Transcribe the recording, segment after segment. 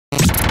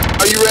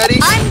You ready?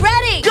 I'm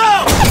ready!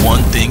 Go!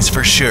 One thing's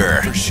for sure.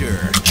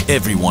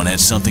 Everyone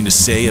has something to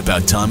say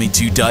about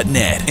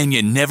Tommy2.net, and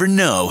you never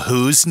know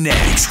who's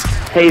next.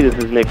 Hey, this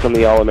is Nick from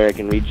the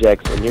All-American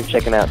Rejects, and you're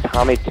checking out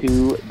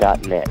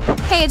Tommy2.net.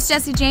 Hey, it's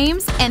Jesse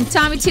James, and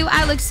Tommy2,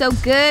 I look so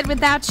good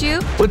without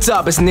you. What's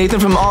up? It's Nathan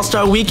from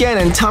All-Star Weekend,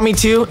 and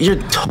Tommy2, you're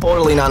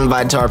totally not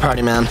invited to our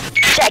party, man.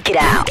 Check it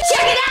out!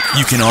 Check it out!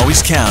 You can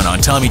always count on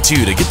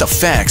Tommy2 to get the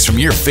facts from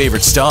your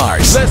favorite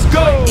stars. Let's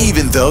go!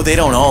 Even though they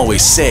don't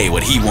always say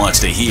what he wants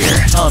to hear.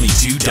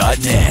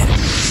 Tommy2.net.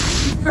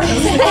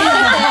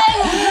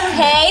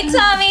 Hey,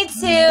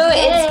 Tommy2,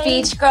 it's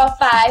Beach Girl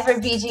 5 or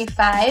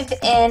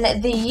BG5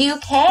 in the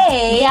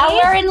UK. Yeah,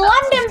 we're in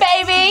London,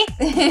 baby!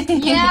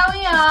 Yeah,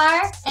 we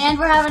are, and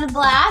we're having a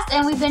blast,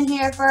 and we've been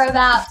here for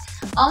about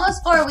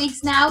almost 4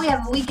 weeks now. We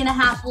have a week and a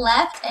half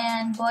left,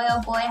 and boy,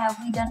 oh boy, have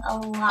we done a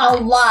lot.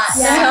 A lot.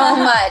 So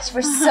much.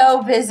 We're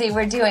so busy.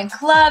 We're doing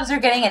clubs. We're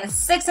getting in at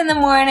 6 in the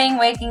morning,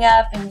 waking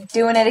up, and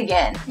doing it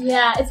again.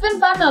 Yeah, it's been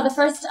fun, though. The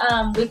first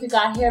week we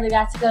got here, we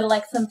got to go to,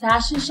 like, some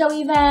fashion show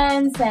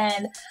events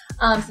and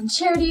some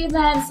charity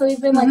events. So we've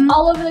been, like,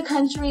 all over the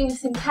country. We've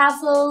seen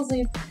castles.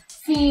 We've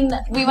seen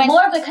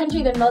more of the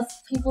country than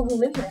most people who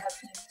live here have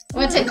seen. We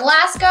went to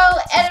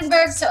Glasgow,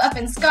 Edinburgh, so up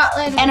in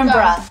Scotland.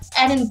 Edinburgh.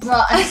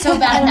 Edinburgh. I'm so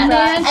bad at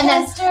that. And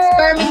then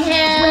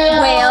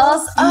Birmingham.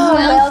 Wales. Oh,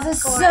 Wales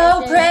is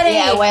so pretty.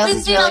 Yeah, Wales We've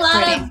is seen really a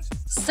lot pretty. of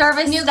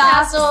service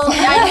Newcastle.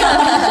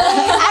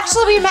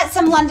 Actually, we met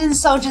some London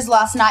soldiers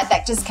last night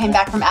that just came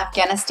back from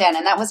Afghanistan,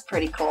 and that was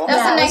pretty cool. That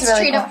was a nice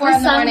treat at 4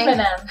 in the morning. For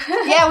them.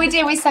 Yeah, we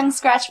did. We sung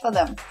Scratch for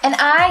them. And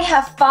I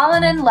have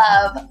fallen in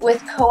love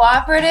with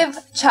cooperative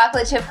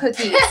chocolate chip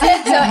cookies.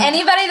 So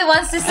anybody that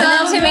wants to send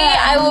them to me,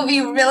 I will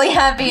be really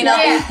happy and I'll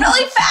be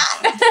really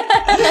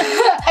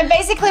fat. And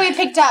basically, we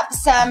picked up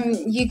some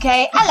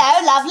UK.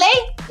 Hello,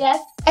 lovely. Yes.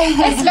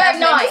 It's very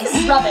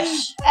nice.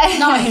 Rubbish.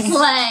 Nice.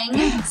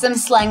 Slang. Some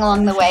slang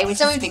along the way, which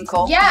has been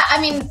cool. Yeah, I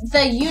mean,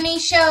 the uni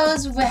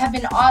shows have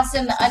been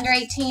awesome. The under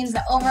 18s,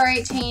 the over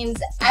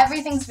 18s,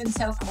 everything's been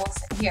so cool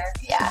here.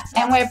 Yeah,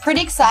 and we're pretty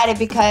excited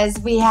because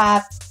we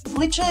have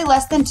literally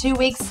less than 2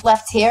 weeks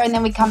left here, and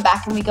then we come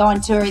back and we go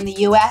on tour in the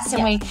US,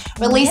 and we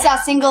release our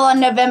single on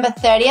November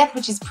 30th,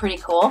 which is pretty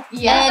cool.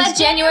 Yeah, and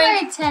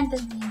January 10th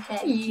in the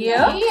UK.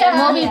 Yep. And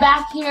we'll be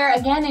back here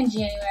again in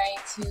January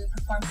to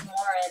perform some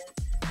more and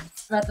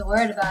spread the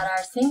word about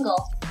our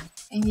single.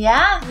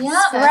 Yeah.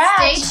 So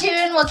stay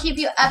tuned. We'll keep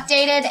you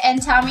updated. And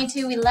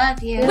Tommy2, we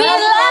love you. We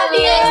love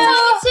you.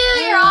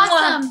 Tommy2, you're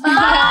awesome.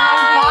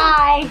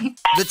 Bye. Bye.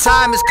 The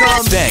time has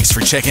come. Thanks for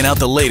checking out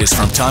the latest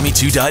from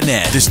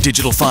Tommy2.net. This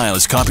digital file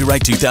is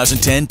copyright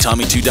 2010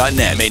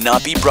 Tommy2.net. May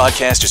not be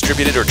broadcast,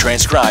 distributed, or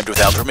transcribed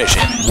without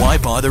permission. Why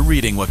bother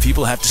reading what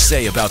people have to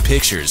say about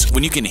pictures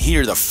when you can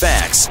hear the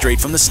facts straight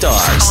from the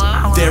stars?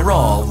 They're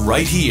all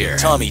right here.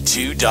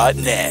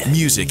 Tommy2.net.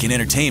 Music and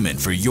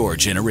entertainment for your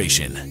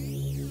generation.